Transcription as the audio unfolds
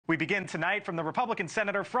We begin tonight from the Republican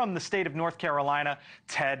senator from the state of North Carolina,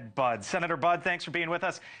 Ted Budd. Senator Budd, thanks for being with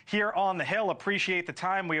us here on the Hill. Appreciate the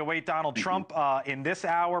time. We await Donald Trump in this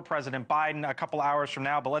hour, President Biden a couple hours from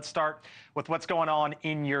now. But let's start with what's going on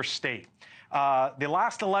in your state. The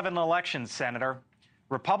last 11 elections, Senator,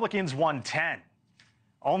 Republicans won 10.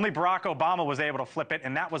 Only Barack Obama was able to flip it,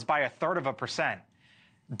 and that was by 1/3%.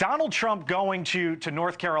 Donald Trump going to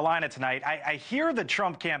North Carolina tonight. I hear the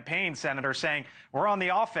Trump campaign, Senator, saying we're on the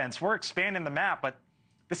offense, we're expanding the map, but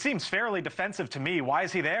this seems fairly defensive to me. Why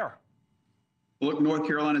is he there? Look, North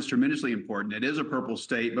Carolina is tremendously important. It is a purple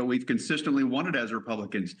state, but we've consistently won it as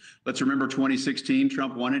Republicans. Let's remember 2016,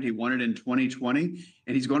 Trump won it. He won it in 2020,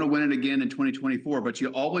 and he's going to win it again in 2024. But you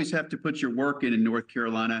always have to put your work in North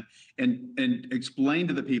Carolina and explain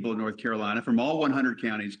to the people of North Carolina from all 100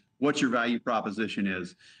 counties what your value proposition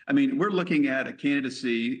is. I mean, we're looking at a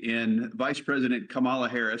candidacy in Vice President Kamala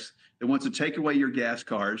Harris that wants to take away your gas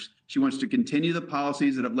cars. She wants to continue the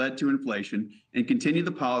policies that have led to inflation and continue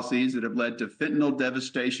the policies that have led to fentanyl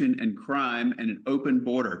devastation and crime and an open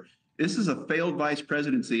border. This is a failed vice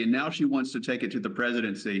presidency, and now she wants to take it to the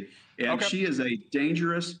presidency. And she is a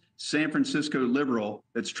dangerous San Francisco liberal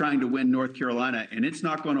that's trying to win North Carolina, and it's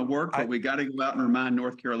not going to work, but we got to go out and remind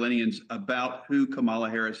North Carolinians about who Kamala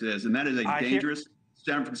Harris is, and that is a dangerous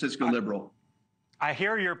San Francisco liberal. I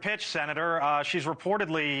hear your pitch, Senator. She's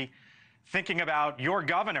reportedly thinking about your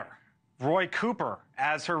governor, Roy Cooper,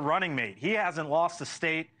 as her running mate. He hasn't lost a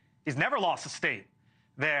state. He's never lost a state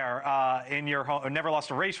there in your home, or never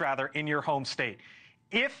lost a race, rather, in your home state.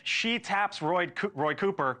 If she taps Roy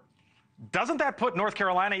Cooper, doesn't that put North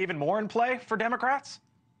Carolina even more in play for Democrats?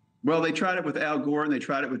 Well, they tried it with Al Gore and they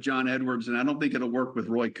tried it with John Edwards, and I don't think it'll work with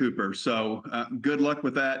Roy Cooper. So good luck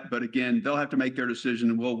with that. But again, they'll have to make their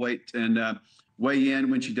decision, and we'll wait and weigh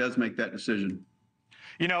in when she does make that decision.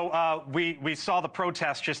 You know, we saw the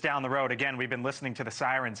protest just down the road. Again, we've been listening to the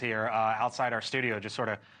sirens here outside our studio, just sort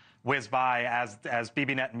of whiz by as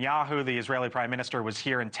Bibi Netanyahu, the Israeli prime minister, was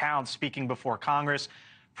here in town speaking before Congress.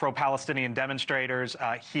 Pro-Palestinian demonstrators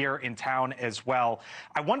here in town as well.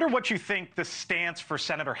 I wonder what you think the stance for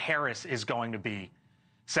Senator Harris is going to be,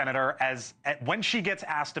 Senator, when she gets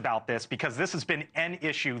asked about this, because this has been an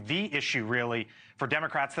issue, the issue really for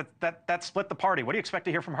Democrats that split the party. What do you expect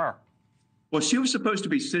to hear from her? Well, she was supposed to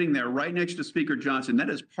be sitting there right next to Speaker Johnson. That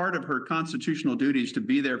is part of her constitutional duties, to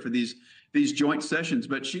be there for these joint sessions,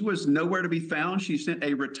 but she was nowhere to be found. She sent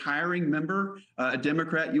a retiring member, a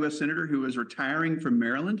Democrat U.S. Senator who was retiring from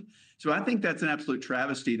Maryland. So I think that's an absolute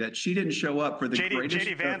travesty that she didn't show up for the greatest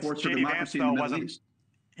force for democracy in the Middle East.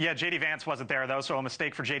 Yeah, J.D. Vance wasn't there, though, so a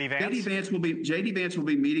mistake for J.D. Vance. J.D. Vance will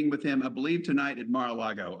be meeting with him, I believe, tonight at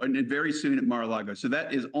Mar-a-Lago, and very soon at Mar-a-Lago. So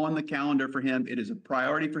that is on the calendar for him. It is a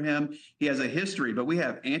priority for him. He has a history, but we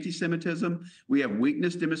have anti-Semitism. We have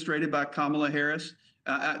weakness demonstrated by Kamala Harris.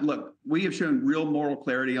 Look, we have shown real moral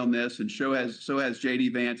clarity on this, and so has J.D.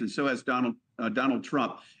 Vance, and so has Donald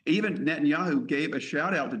Trump. Even Netanyahu gave a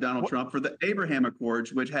shout out to Donald Trump for the Abraham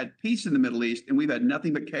Accords, which had peace in the Middle East, and we've had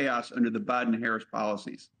nothing but chaos under the Biden-Harris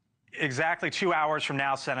policies. Exactly 2 hours from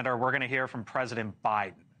now, Senator, we're going to hear from President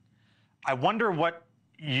Biden. I wonder what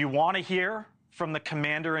you want to hear from the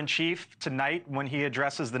commander-in-chief tonight when he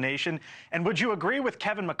addresses the nation. And would you agree with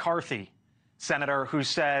Kevin McCarthy, Senator, who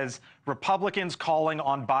says Republicans calling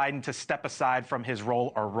on Biden to step aside from his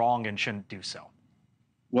role are wrong and shouldn't do so?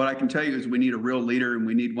 What I can tell you is we need a real leader, and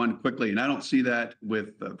we need one quickly. And I don't see that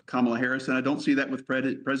with Kamala Harris, and I don't see that with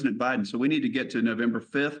President Biden. So we need to get to November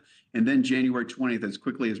 5th and then January 20th as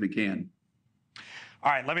quickly as we can.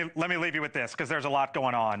 All right, let me leave you with this, because there's a lot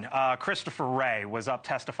going on. Christopher Wray was up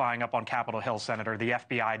testifying up on Capitol Hill, Senator, the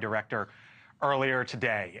FBI director, earlier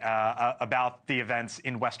today about the events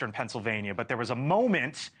in Western Pennsylvania. But there was a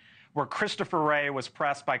moment where Christopher Wray was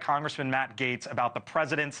pressed by Congressman Matt Gaetz about the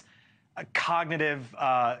president's cognitive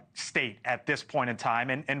state at this point in time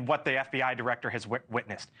and what the FBI director has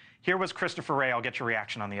witnessed. Here was Christopher Wray. I'll get your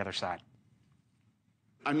reaction on the other side.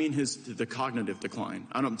 I mean the cognitive decline.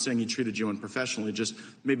 I'm not saying he treated you unprofessionally, just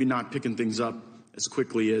maybe not picking things up as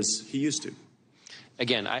quickly as he used to.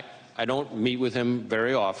 Again, I don't meet with him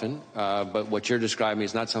very often, but what you're describing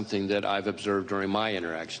is not something that I've observed during my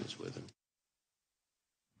interactions with him.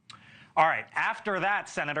 All right. After that,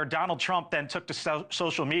 Senator, Donald Trump then took to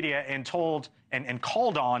social media and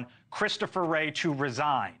called on Christopher Wray to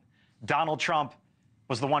resign. Donald Trump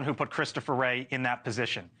was the one who put Christopher Wray in that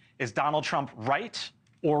position. Is Donald Trump right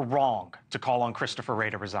or wrong to call on Christopher Wray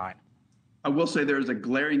to resign? I will say there is a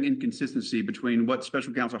glaring inconsistency between what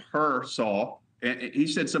Special Counsel Hur saw. And he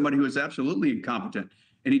said somebody who is absolutely incompetent,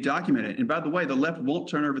 and he documented it. And by the way, the left won't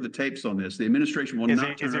turn over the tapes on this. The administration will not turn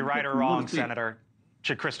over the tapes. Is he right or wrong, Senator?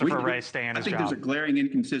 Should Christopher Wray stay in his job? I think there's a glaring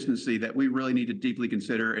inconsistency that we really need to deeply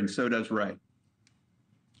consider, and so does Wray.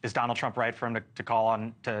 Is Donald Trump right for him to call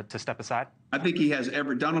on to step aside? I think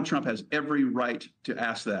Donald Trump has every right to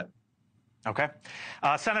ask that. Okay.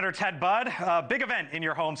 Senator Ted Budd, big event in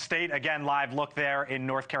your home state. Again, live look there in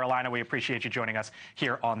North Carolina. We appreciate you joining us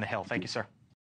here on the Hill. Thank you, sir.